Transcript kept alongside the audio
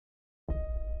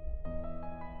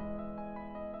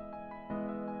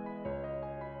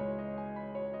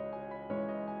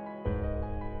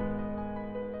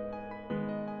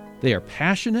They are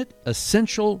passionate,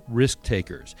 essential risk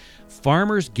takers.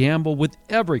 Farmers gamble with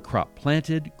every crop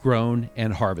planted, grown,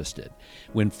 and harvested.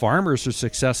 When farmers are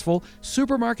successful,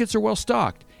 supermarkets are well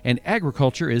stocked, and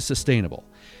agriculture is sustainable.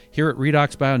 Here at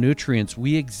Redox Bio-Nutrients,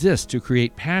 we exist to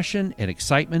create passion and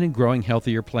excitement in growing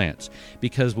healthier plants,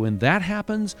 because when that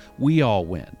happens, we all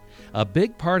win. A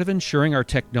big part of ensuring our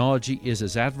technology is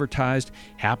as advertised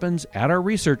happens at our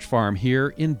research farm here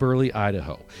in Burley,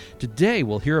 Idaho. Today,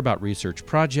 we'll hear about research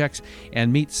projects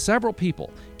and meet several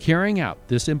people carrying out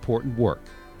this important work.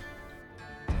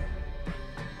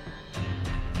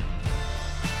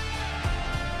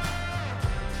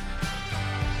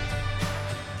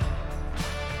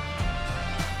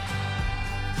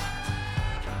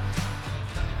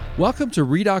 Welcome to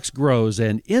Redox Grows,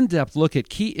 an in-depth look at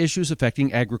key issues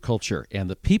affecting agriculture and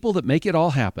the people that make it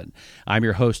all happen. I'm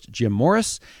your host, Jim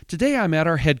Morris. Today I'm at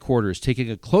our headquarters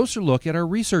taking a closer look at our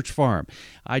research farm.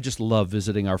 I just love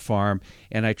visiting our farm,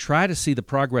 and I try to see the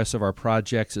progress of our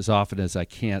projects as often as I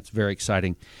can. It's very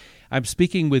exciting. I'm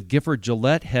speaking with Gifford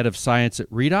Gillette, head of science at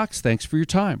Redox. Thanks for your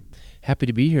time. Happy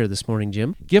to be here this morning,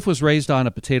 Jim. Giff was raised on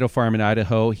a potato farm in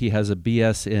Idaho. He has a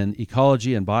BS in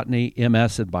ecology and botany,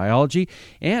 MS in biology,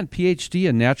 and PhD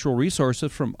in natural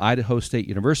resources from Idaho State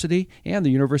University and the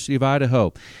University of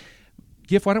Idaho.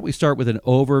 Giff, why don't we start with an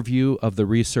overview of the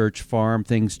research farm?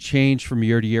 Things change from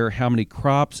year to year. How many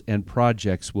crops and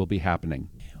projects will be happening?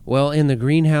 Well, in the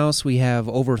greenhouse, we have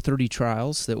over 30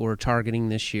 trials that we're targeting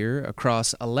this year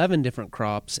across 11 different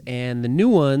crops, and the new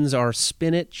ones are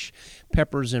spinach,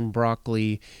 peppers, and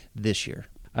broccoli this year.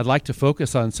 I'd like to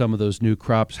focus on some of those new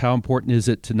crops. How important is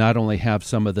it to not only have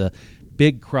some of the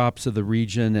big crops of the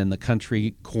region and the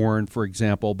country, corn, for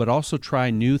example, but also try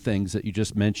new things that you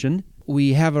just mentioned?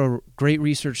 We have a great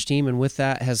research team, and with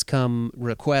that has come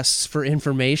requests for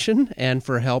information and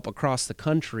for help across the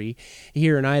country.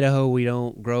 Here in Idaho, we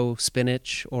don't grow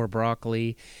spinach or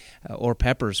broccoli or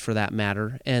peppers for that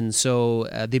matter, and so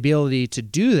the ability to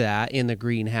do that in the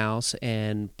greenhouse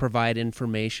and provide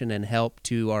information and help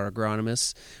to our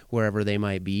agronomists, wherever they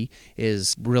might be,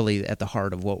 is really at the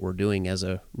heart of what we're doing as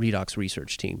a Redox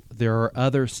research team. There are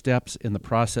other steps in the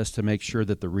process to make sure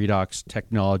that the Redox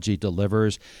technology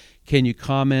delivers. Can you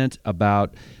comment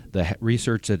about the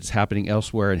research that's happening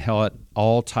elsewhere and how it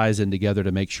all ties in together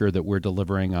to make sure that we're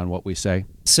delivering on what we say?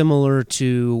 Similar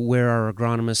to where our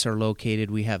agronomists are located,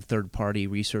 we have third-party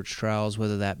research trials,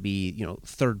 whether that be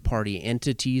third-party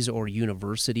entities or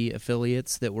university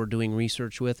affiliates that we're doing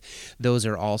research with. Those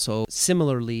are also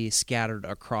similarly scattered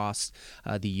across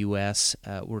the U.S.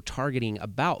 We're targeting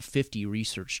about 50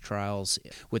 research trials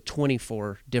with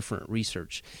 24 different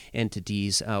research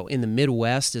entities. In the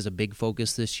Midwest is a big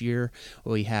focus this year.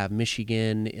 We have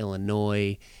Michigan,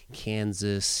 Illinois,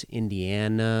 Kansas,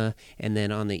 Indiana, and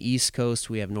then on the East Coast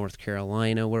we have North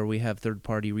Carolina, where we have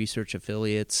third-party research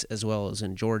affiliates, as well as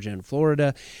in Georgia and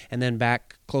Florida, and then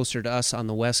back closer to us on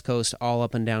the West Coast, all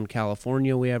up and down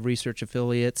California, we have research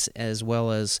affiliates, as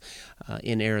well as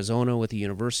in Arizona with the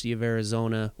University of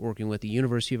Arizona, working with the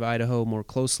University of Idaho more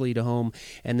closely to home,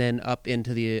 and then up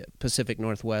into the Pacific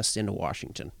Northwest into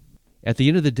Washington. At the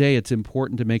end of the day, it's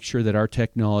important to make sure that our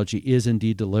technology is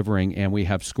indeed delivering, and we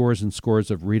have scores and scores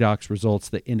of Redox results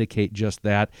that indicate just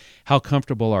that. How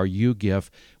comfortable are you, Giff,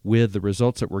 with the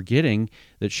results that we're getting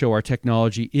that show our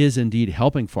technology is indeed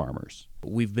helping farmers?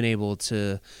 We've been able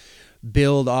to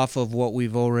build off of what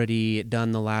we've already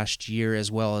done the last year,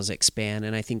 as well as expand,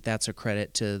 and I think that's a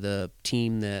credit to the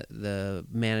team that the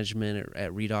management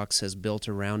at Redox has built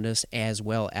around us, as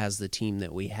well as the team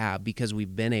that we have, because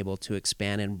we've been able to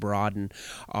expand and broaden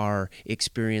our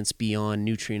experience beyond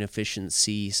nutrient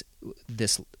efficiencies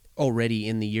this already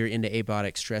in the year into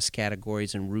abiotic stress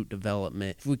categories and root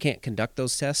development. If we can't conduct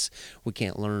those tests, we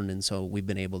can't learn, and so we've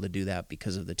been able to do that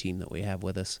because of the team that we have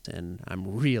with us, and I'm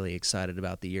really excited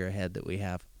about the year ahead that we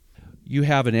have. You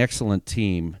have an excellent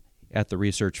team at the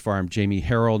research farm. Jamie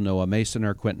Harrell, Noah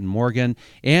Masoner, Quinten Morgan,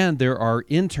 and there are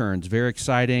interns. Very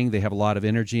exciting. They have a lot of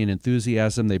energy and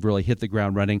enthusiasm. They've really hit the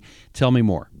ground running. Tell me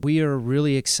more. We are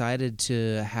really excited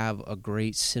to have a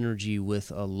great synergy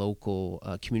with a local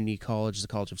community college, the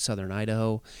College of Southern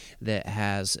Idaho, that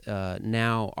has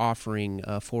now offering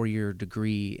a 4-year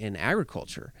degree in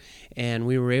agriculture. And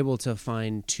we were able to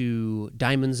find 2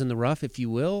 diamonds in the rough, if you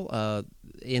will,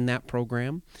 in that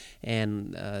program,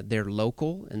 and they're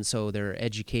local, and so they're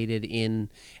educated in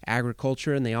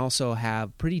agriculture, and they also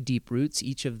have pretty deep roots,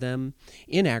 each of them,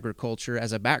 in agriculture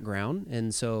as a background,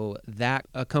 and so that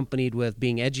accompanied with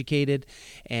being educated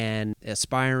and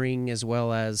aspiring, as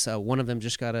well as one of them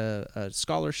just got a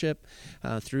scholarship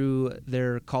through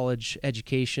their college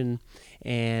education,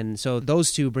 And so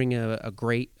those two bring a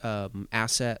great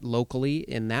asset locally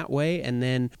in that way. And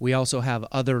then we also have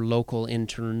other local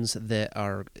interns that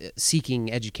are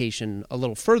seeking education a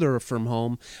little further from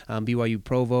home. BYU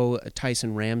Provo,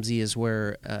 Tyson Ramsey is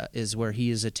where he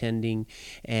is attending,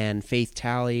 and Faith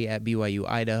Talley at BYU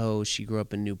Idaho. She grew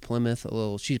up in New Plymouth.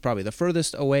 She's probably the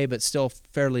furthest away, but still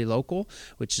fairly local,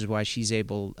 which is why she's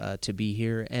able to be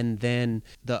here. And then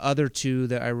the other two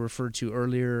that I referred to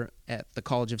earlier at the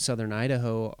College of Southern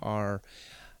Idaho are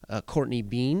Courtney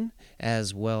Beene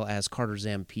as well as Karter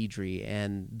Zampedri,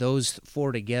 and those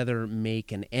four together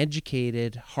make an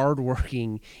educated,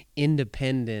 hardworking,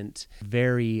 independent,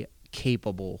 very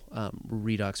capable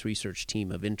Redox research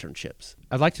team of internships.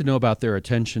 I'd like to know about their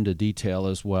attention to detail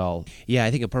as well. Yeah,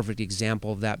 I think a perfect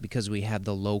example of that, because we had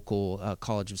the local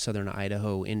College of Southern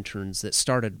Idaho interns that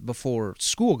started before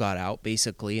school got out,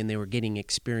 basically, and they were getting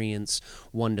experience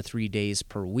 1 to 3 days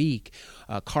per week.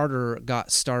 Karter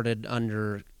got started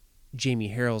under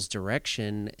Jamie Harrell's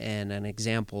direction, and an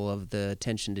example of the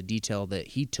attention to detail that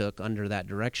he took under that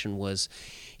direction was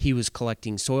he was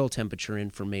collecting soil temperature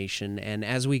information. And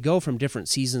as we go from different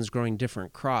seasons growing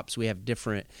different crops, we have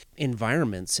different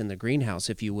environments in the greenhouse,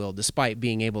 if you will. Despite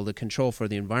being able to control for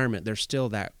the environment, there's still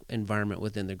that environment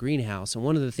within the greenhouse. And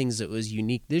one of the things that was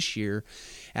unique this year,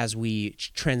 as we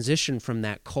transitioned from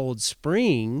that cold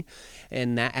spring,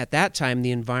 and that at that time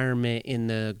the environment in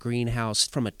the greenhouse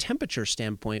from a temperature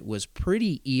standpoint was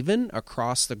pretty even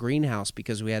across the greenhouse,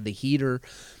 because we had the heater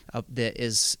that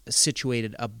is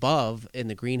situated above in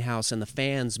the greenhouse, and the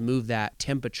fans move that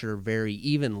temperature very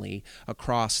evenly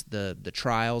across the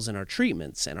trials and our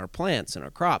treatments and our plants and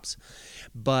our crops.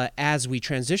 But as we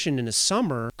transitioned into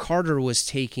summer, Karter was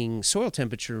taking soil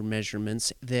temperature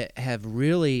measurements that have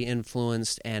really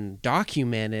influenced and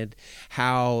documented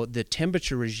how the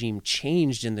temperature regime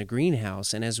changed in the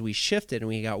greenhouse. And as we shifted and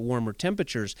we got warmer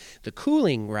temperatures, the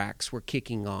cooling racks were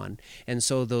kicking on. And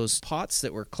so those pots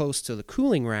that were close to the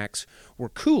cooling racks were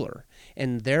cooler,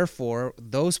 and therefore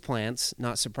those plants,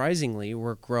 not surprisingly,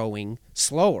 were growing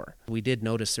slower. We did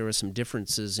notice there were some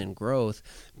differences in growth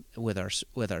with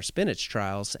our spinach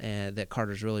trials, and that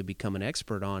Karter's really become an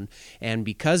expert on. And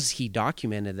because he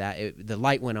documented that, the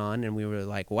light went on, and we were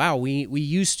like, wow, we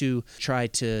used to try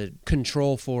to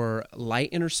control for light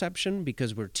interception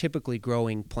because we're typically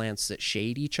growing plants that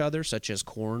shade each other, such as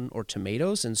corn or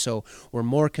tomatoes, and so we're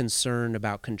more concerned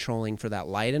about controlling for that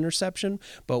light interception.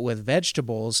 But with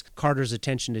vegetables, Karter's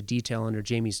attention to detail under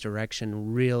Jamie's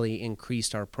direction really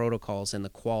increased our protocols and the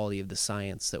quality of the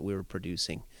science that we were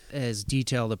producing. His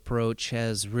detailed approach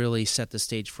has really set the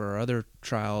stage for our other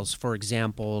trials. For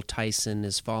example, Tyson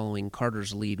is following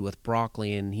Karter's lead with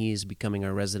broccoli, and he's becoming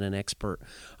our resident expert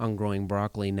on growing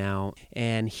broccoli now.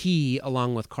 And he,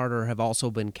 along with Karter, have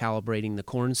also been calibrating the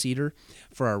corn seeder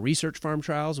for our research farm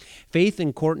trials. Faith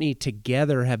and Courtney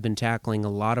together have been tackling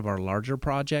a lot of our larger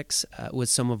projects with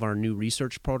some of our new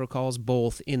research protocols,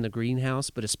 both in the greenhouse,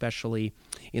 but especially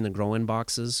in the grow-in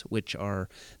boxes, which are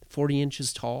 40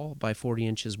 inches tall by 40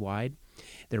 inches wide.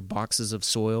 They're boxes of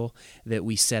soil that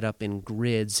we set up in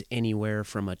grids anywhere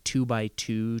from a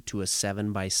 2x2 to a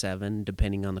 7x7,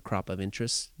 depending on the crop of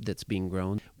interest that's being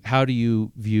grown. How do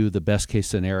you view the best case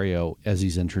scenario as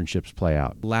these internships play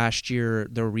out? Last year,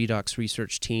 the Redox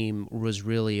research team was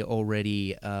really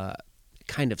already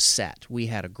kind of set. We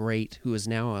had a great, who is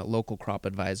now a local crop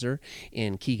advisor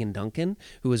in Keegan Duncan,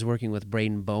 who was working with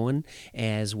Braden Bowen,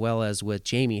 as well as with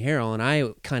Jamie Harrell. And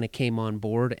I kind of came on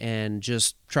board and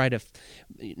just tried to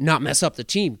not mess up the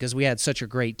team because we had such a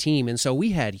great team. And so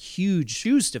we had huge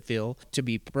shoes to fill. To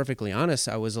be perfectly honest,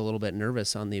 I was a little bit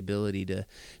nervous on the ability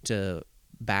to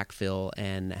backfill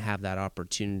and have that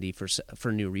opportunity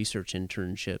for new research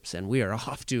internships. And we are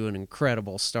off to an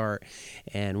incredible start,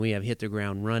 and we have hit the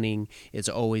ground running. It's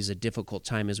always a difficult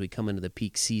time as we come into the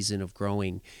peak season of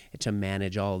growing to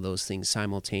manage all of those things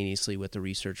simultaneously with the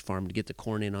research farm to get the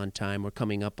corn in on time. We're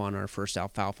coming up on our first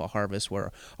alfalfa harvest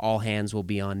where all hands will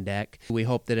be on deck. We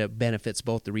hope that it benefits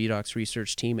both the Redox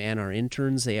research team and our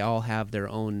interns. They all have their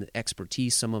own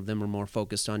expertise. Some of them are more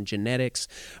focused on genetics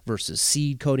versus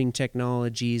seed coating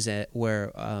technology,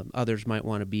 where others might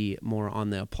want to be more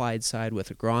on the applied side with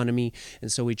agronomy. And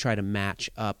so we try to match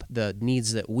up the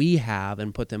needs that we have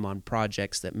and put them on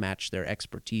projects that match their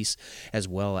expertise, as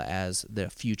well as the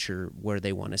future where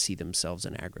they want to see themselves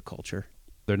in agriculture.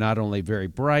 They're not only very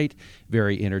bright,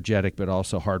 very energetic, but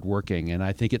also hardworking. And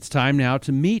I think it's time now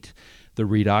to meet the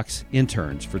Redox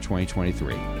interns for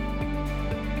 2023.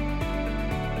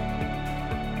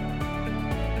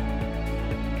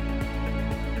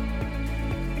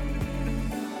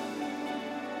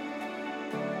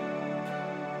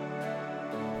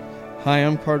 Hi,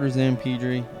 I'm Karter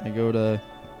Zampedri. I go to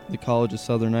the College of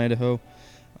Southern Idaho.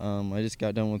 I just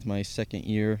got done with my second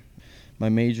year. My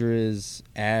major is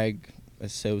Ag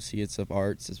Associates of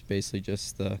Arts. It's basically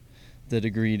just the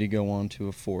degree to go on to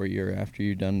a 4-year after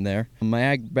you're done there. My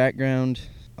ag background,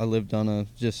 I lived on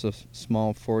just a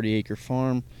small 40-acre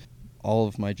farm. All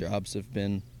of my jobs have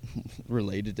been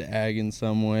related to ag in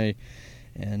some way,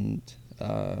 and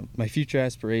my future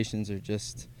aspirations are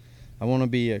just, I want to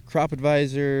be a crop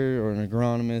advisor or an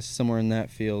agronomist, somewhere in that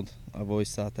field. I've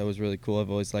always thought that was really cool. I've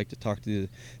always liked to talk to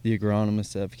the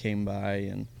agronomists that have came by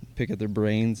and pick at their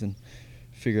brains and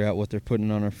figure out what they're putting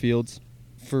on our fields.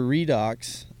 For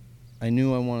Redox, I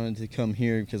knew I wanted to come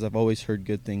here because I've always heard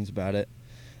good things about it.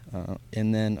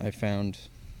 And then I found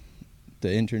the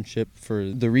internship for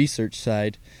the research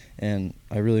side, and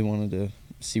I really wanted to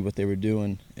see what they were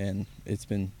doing, and it's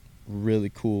been really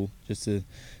cool just to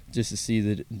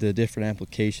see the different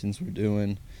applications we're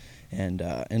doing, and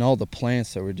all the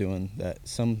plants that we're doing, that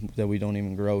some that we don't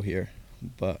even grow here,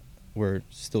 but we're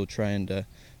still trying to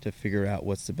figure out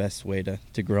what's the best way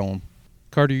to grow them.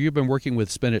 Karter, you've been working with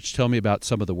spinach. Tell me about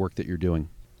some of the work that you're doing.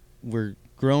 We're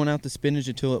growing out the spinach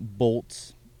until it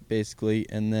bolts, basically,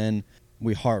 and then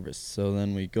we harvest. So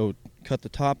then we go cut the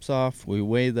tops off, we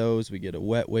weigh those, we get a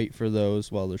wet weight for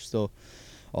those while they're still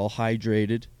all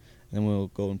hydrated. Then we'll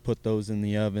go and put those in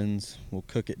the ovens. We'll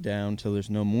cook it down till there's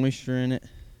no moisture in it.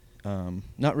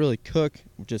 Not really cook,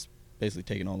 we're just basically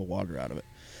taking all the water out of it.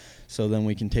 So then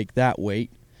we can take that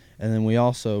weight, and then we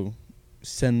also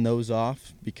send those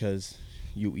off because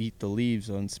you eat the leaves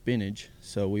on spinach.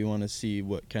 So we want to see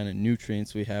what kind of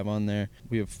nutrients we have on there.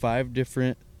 We have 5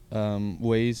 different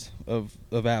ways of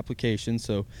application.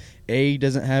 So A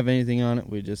doesn't have anything on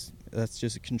it. That's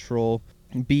just a control.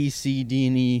 B, C, D,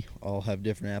 and E all have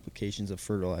different applications of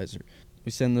fertilizer.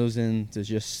 We send those in to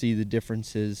just see the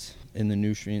differences in the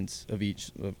nutrients of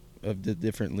each of the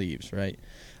different leaves, right?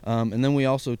 And then we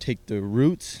also take the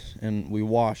roots and we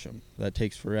wash them. That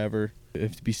takes forever. You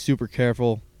have to be super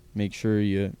careful. Make sure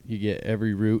you get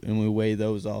every root, and we weigh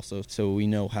those also so we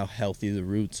know how healthy the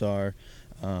roots are.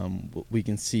 We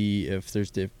can see if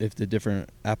the different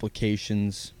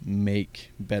applications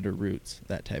make better roots,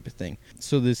 that type of thing.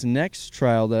 So this next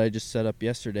trial that I just set up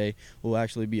yesterday will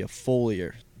actually be a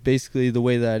foliar. Basically, the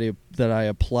way that I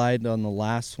applied on the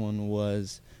last one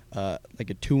was like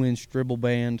a 2-inch dribble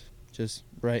band, just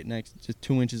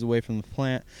 2 inches away from the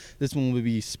plant. This one will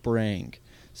be spraying.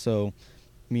 So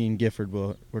me and Gifford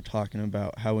were talking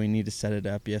about how we need to set it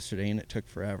up yesterday, and it took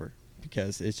forever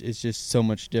because it's just so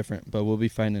much different. But we'll be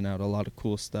finding out a lot of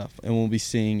cool stuff, and we'll be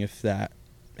seeing if that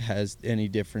has any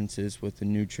differences with the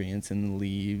nutrients in the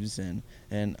leaves, and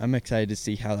I'm excited to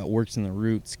see how that works in the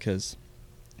roots, because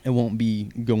it won't be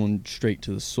going straight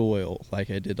to the soil like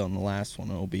I did on the last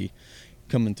one. It'll be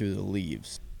coming through the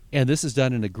leaves. And this is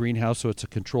done in a greenhouse, so it's a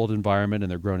controlled environment, and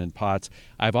they're grown in pots.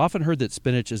 I've often heard that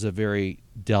spinach is a very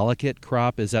delicate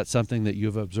crop. Is that something that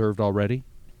you've observed already?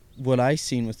 What I've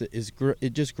seen with it is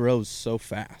it just grows so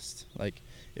fast. Like,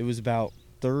 it was about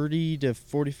 30 to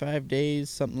 45 days,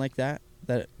 something like that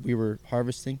we were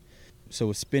harvesting. So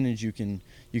with spinach, you can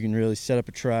really set up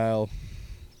a trial,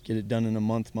 get it done in a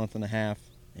month and a half,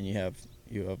 and you have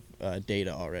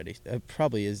data already. It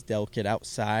probably is delicate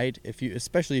outside,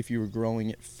 especially if you were growing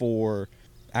it for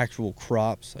actual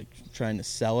crops, like trying to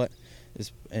sell it,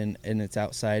 and it's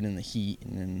outside in the heat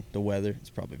and in the weather. It's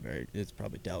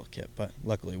probably delicate, but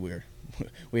luckily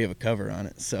we have a cover on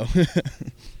it. So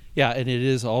yeah, and it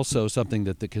is also something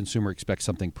that the consumer expects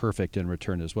something perfect in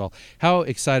return as well. How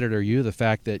excited are you the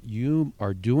fact that you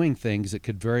are doing things that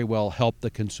could very well help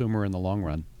the consumer in the long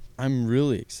run? I'm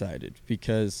really excited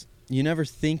because you never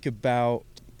think about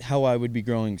how I would be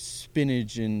growing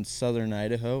spinach in southern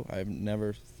Idaho. I've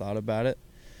never thought about it.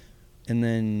 And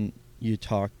then you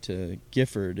talk to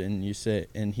Gifford and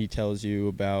he tells you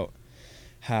about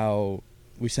how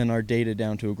we send our data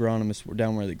down to agronomists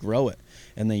down where they grow it,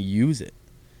 and they use it.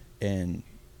 And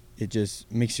it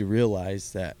just makes you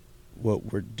realize that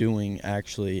what we're doing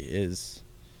actually is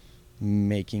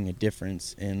making a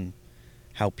difference in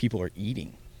how people are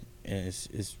eating. And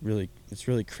it's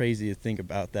really crazy to think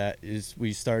about that.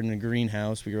 We start in a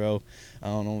greenhouse, we grow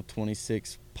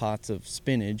 26 pots of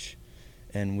spinach,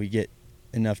 and we get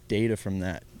enough data from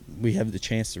that. We have the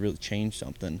chance to really change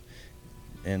something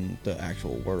in the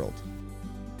actual world.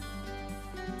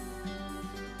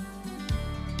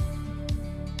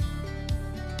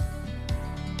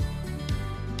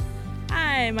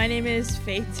 Hi, my name is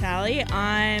Faith Talley.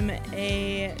 I'm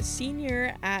a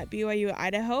senior at BYU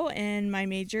Idaho, and my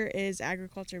major is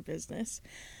agriculture business.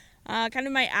 Kind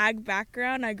of my ag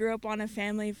background, I grew up on a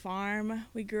family farm.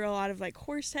 We grew a lot of like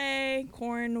horse hay,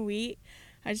 corn, wheat.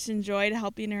 I just enjoyed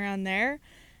helping around there.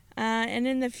 And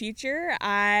in the future,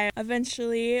 I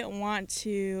eventually want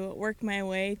to work my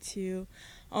way to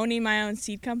owning my own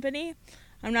seed company.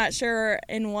 I'm not sure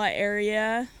in what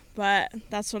area, but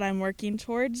that's what I'm working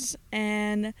towards.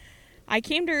 And I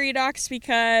came to Redox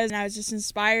because I was just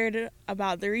inspired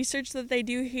about the research that they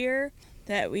do here,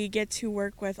 that we get to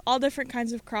work with all different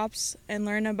kinds of crops and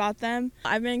learn about them.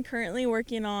 I've been currently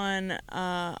working on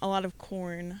a lot of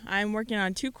corn. I'm working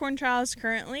on 2 corn trials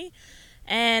currently,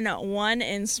 and one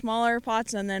in smaller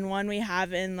pots and then one we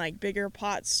have in like bigger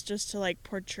pots just to like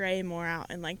portray more out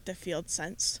in like the field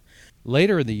sense.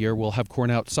 Later in the year, we'll have corn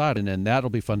outside, and then that'll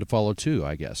be fun to follow too,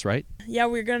 I guess, right? Yeah,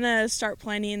 we're going to start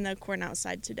planting the corn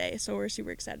outside today, so we're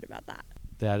super excited about that.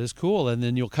 That is cool, and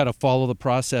then you'll kind of follow the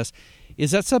process. Is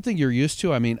that something you're used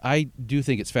to? I mean, I do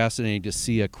think it's fascinating to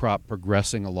see a crop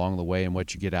progressing along the way and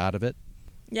what you get out of it.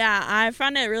 Yeah, I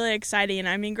found it really exciting.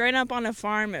 I mean, growing up on a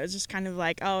farm, it was just kind of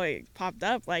like, oh, it popped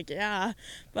up, like, yeah.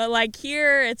 But like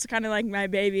here, it's kind of like my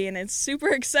baby, and it's super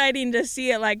exciting to see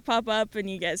it like pop up, and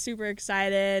you get super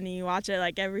excited, and you watch it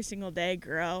like every single day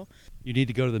grow. You need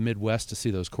to go to the Midwest to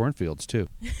see those cornfields too.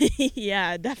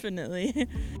 Yeah, definitely.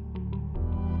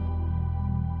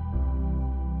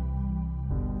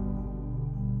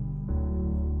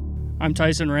 I'm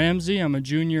Tyson Ramsey. I'm a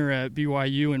junior at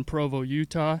BYU in Provo,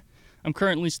 Utah. I'm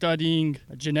currently studying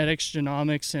genetics,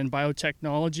 genomics, and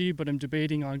biotechnology, but I'm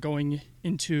debating on going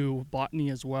into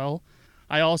botany as well.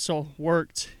 I also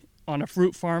worked on a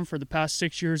fruit farm for the past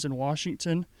 6 years in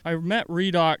Washington. I met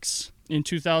Redox in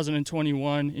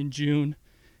 2021 in June,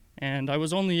 and I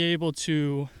was only able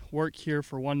to work here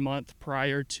for 1 month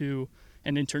prior to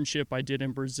an internship I did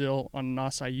in Brazil on an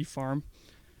acai farm.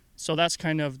 So that's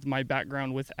kind of my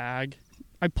background with ag.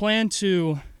 I plan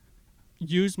to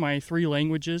use my 3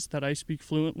 languages that I speak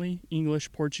fluently,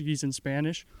 English, Portuguese, and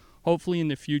Spanish, hopefully in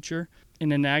the future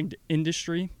in an ag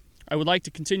industry. I would like to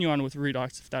continue on with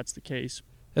Redox if that's the case.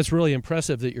 That's really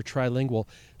impressive that you're trilingual.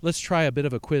 Let's try a bit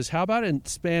of a quiz. How about in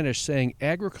Spanish saying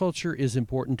agriculture is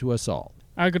important to us all?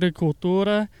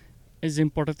 Agricultura es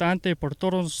importante por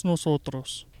todos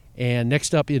nosotros. And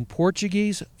next up in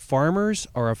Portuguese, farmers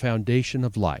are a foundation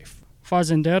of life.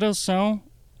 Fazendeiros são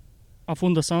a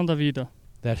fundação da vida.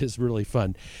 That is really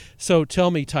fun. So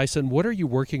tell me, Tyson, what are you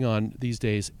working on these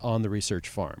days on the research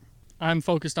farm? I'm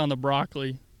focused on the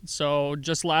broccoli. So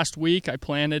just last week I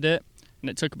planted it,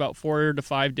 and it took about 4 to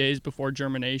 5 days before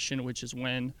germination, which is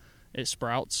when it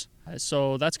sprouts.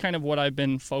 So that's kind of what I've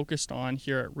been focused on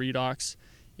here at Redox,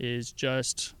 is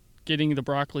just getting the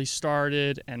broccoli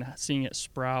started and seeing it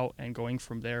sprout and going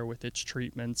from there with its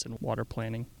treatments and water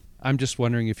planting. I'm just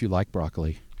wondering if you like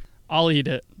broccoli. I'll eat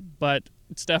it, but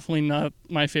it's definitely not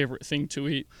my favorite thing to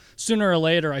eat. Sooner or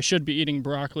later, I should be eating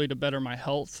broccoli to better my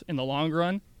health in the long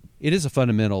run. It is a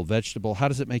fundamental vegetable. How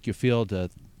does it make you feel to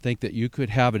think that you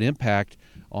could have an impact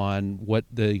on what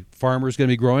the farmer is going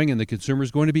to be growing and the consumer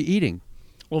is going to be eating?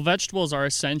 Well, vegetables are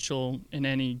essential in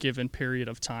any given period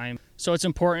of time. So it's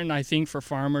important, I think, for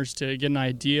farmers to get an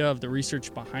idea of the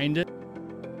research behind it.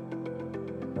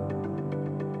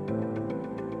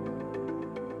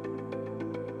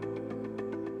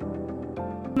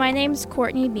 My name's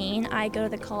Courtney Beene. I go to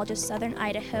the College of Southern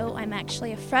Idaho. I'm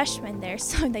actually a freshman there,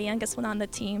 so I'm the youngest one on the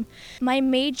team. My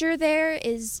major there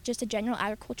is just a general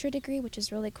agriculture degree, which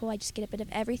is really cool. I just get a bit of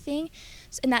everything,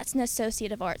 and that's an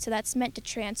associate of art, so that's meant to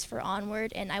transfer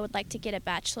onward, and I would like to get a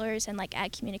bachelor's in like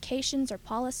ag communications or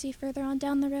policy further on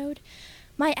down the road.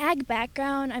 My ag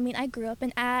background, I grew up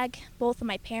in ag. Both of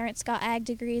my parents got ag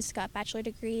degrees, got bachelor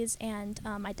degrees, and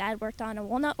my dad worked on a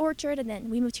walnut orchard, and then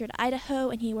we moved here to Idaho,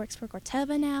 and he works for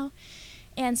Corteva now.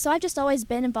 And so I've just always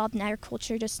been involved in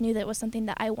agriculture, just knew that it was something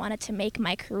that I wanted to make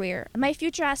my career. My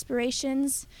future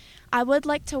aspirations, I would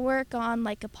like to work on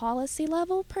like a policy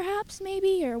level perhaps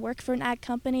maybe, or work for an ag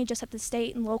company just at the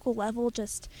state and local level,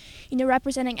 just,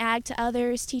 representing ag to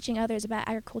others, teaching others about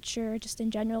agriculture, just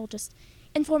in general, just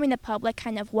informing the public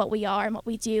kind of what we are and what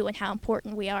we do and how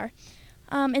important we are.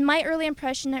 In my early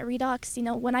impression at Redox,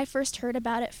 when I first heard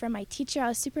about it from my teacher, I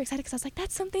was super excited because I was like,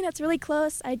 that's something that's really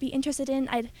close I'd be interested in.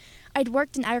 I'd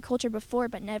worked in agriculture before,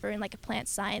 but never in like a plant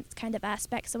science kind of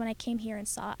aspect. So when I came here and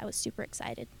saw it, I was super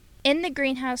excited. In the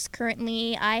greenhouse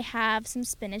currently, I have some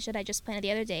spinach that I just planted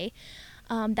the other day.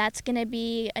 That's going to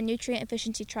be a nutrient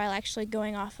efficiency trial actually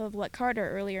going off of what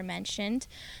Karter earlier mentioned.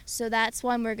 So that's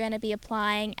one we're going to be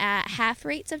applying at half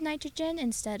rates of nitrogen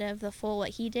instead of the full what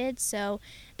he did. So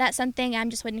that's something I'm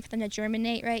just waiting for them to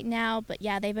germinate right now. But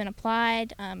yeah, they've been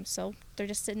applied, so they're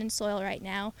just sitting in soil right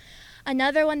now.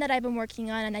 Another one that I've been working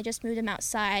on, and I just moved them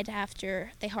outside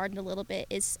after they hardened a little bit,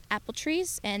 is apple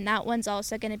trees. And that one's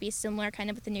also going to be similar kind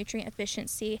of with the nutrient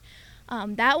efficiency.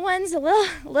 That one's a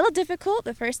little difficult.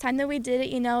 The first time that we did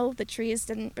it, the trees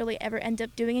didn't really ever end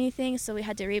up doing anything, so we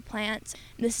had to replant.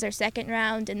 This is our second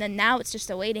round, and then now it's just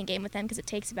a waiting game with them because it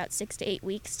takes about 6 to 8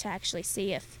 weeks to actually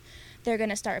see if they're going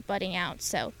to start budding out.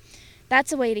 So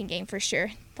that's a waiting game for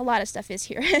sure. A lot of stuff is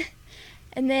here.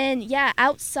 And then,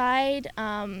 outside,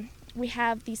 we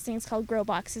have these things called grow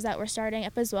boxes that we're starting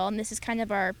up as well, and this is kind of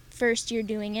our first year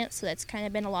doing it, so that's kind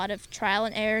of been a lot of trial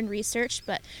and error and research.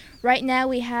 But right now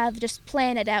we have just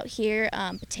planted out here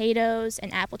potatoes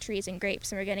and apple trees and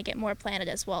grapes, and we're going to get more planted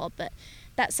as well. But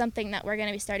that's something that we're going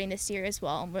to be starting this year as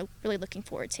well, and we're really looking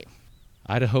forward to.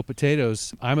 Idaho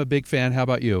potatoes. I'm a big fan. How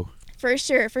about you? For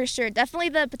sure. Definitely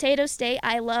the potato state.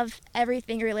 I love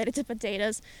everything related to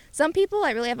potatoes. Some people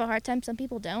I really have a hard time, some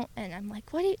people don't, and I'm like,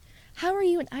 how are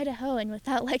you an Idahoan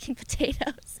without liking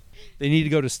potatoes? They need to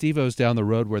go to Steve-O's down the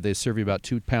road where they serve you about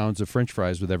 2 pounds of French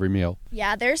fries with every meal.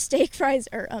 Yeah, their steak fries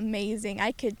are amazing.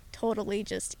 I could totally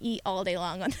just eat all day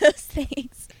long on those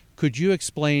things. Could you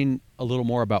explain a little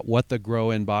more about what the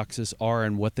grow-in boxes are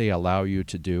and what they allow you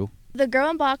to do? The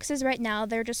grow-in boxes right now,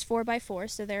 they're just 4x4,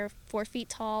 so they're 4 feet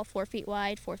tall, 4 feet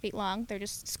wide, 4 feet long. They're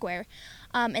just square.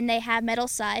 And they have metal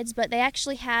sides, but they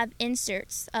actually have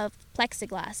inserts of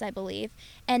plexiglass, I believe,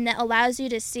 and that allows you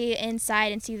to see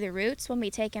inside and see the roots when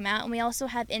we take them out. And we also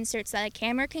have inserts that a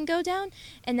camera can go down,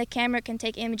 and the camera can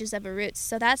take images of the roots.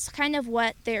 So that's kind of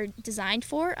what they're designed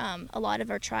for. A lot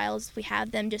of our trials, we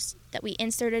have them just that we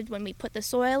inserted when we put the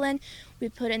soil in. We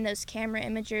put in those camera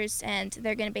imagers, and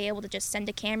they're going to be able to just send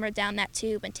a camera down that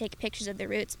tube and take pictures of the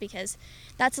roots, because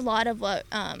that's a lot of what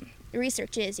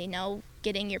research is,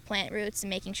 getting your plant roots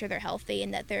and making sure they're healthy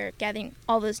and that they're getting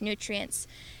all those nutrients.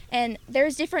 And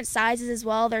there's different sizes as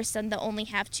well. There's some that only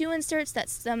have 2 inserts,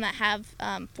 that's some that have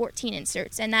 14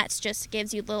 inserts, and that's just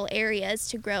gives you little areas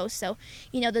to grow. So,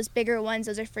 those bigger ones,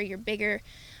 those are for your bigger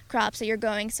crops that you're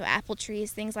growing, so apple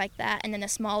trees, things like that. And then the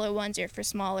smaller ones are for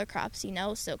smaller crops,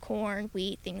 so corn,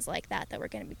 wheat, things like that we're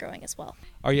going to be growing as well.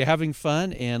 Are you having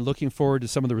fun and looking forward to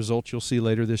some of the results you'll see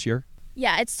later this year?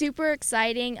 Yeah, it's super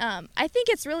exciting. I think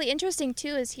it's really interesting, too,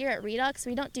 is here at Redox,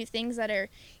 we don't do things that are,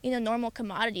 normal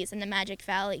commodities in the Magic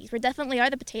Valley. We definitely are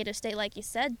the potato state, like you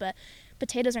said, but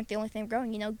potatoes aren't the only thing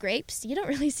growing. Grapes, you don't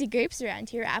really see grapes around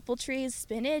here. Apple trees,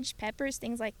 spinach, peppers,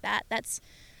 things like that. That's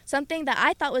something that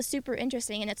I thought was super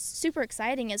interesting, and it's super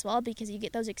exciting as well because you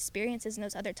get those experiences in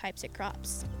those other types of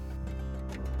crops.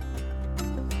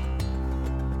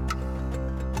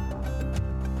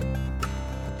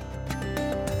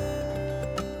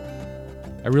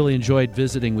 I really enjoyed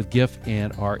visiting with Giff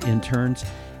and our interns.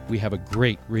 We have a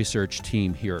great research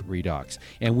team here at Redox,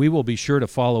 and we will be sure to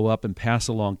follow up and pass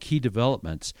along key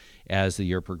developments as the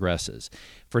year progresses.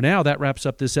 For now, that wraps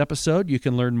up this episode. You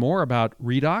can learn more about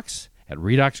Redox at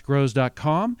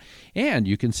redoxgrows.com, and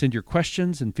you can send your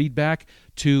questions and feedback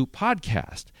to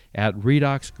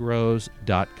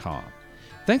podcast@redoxgrows.com.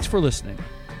 Thanks for listening.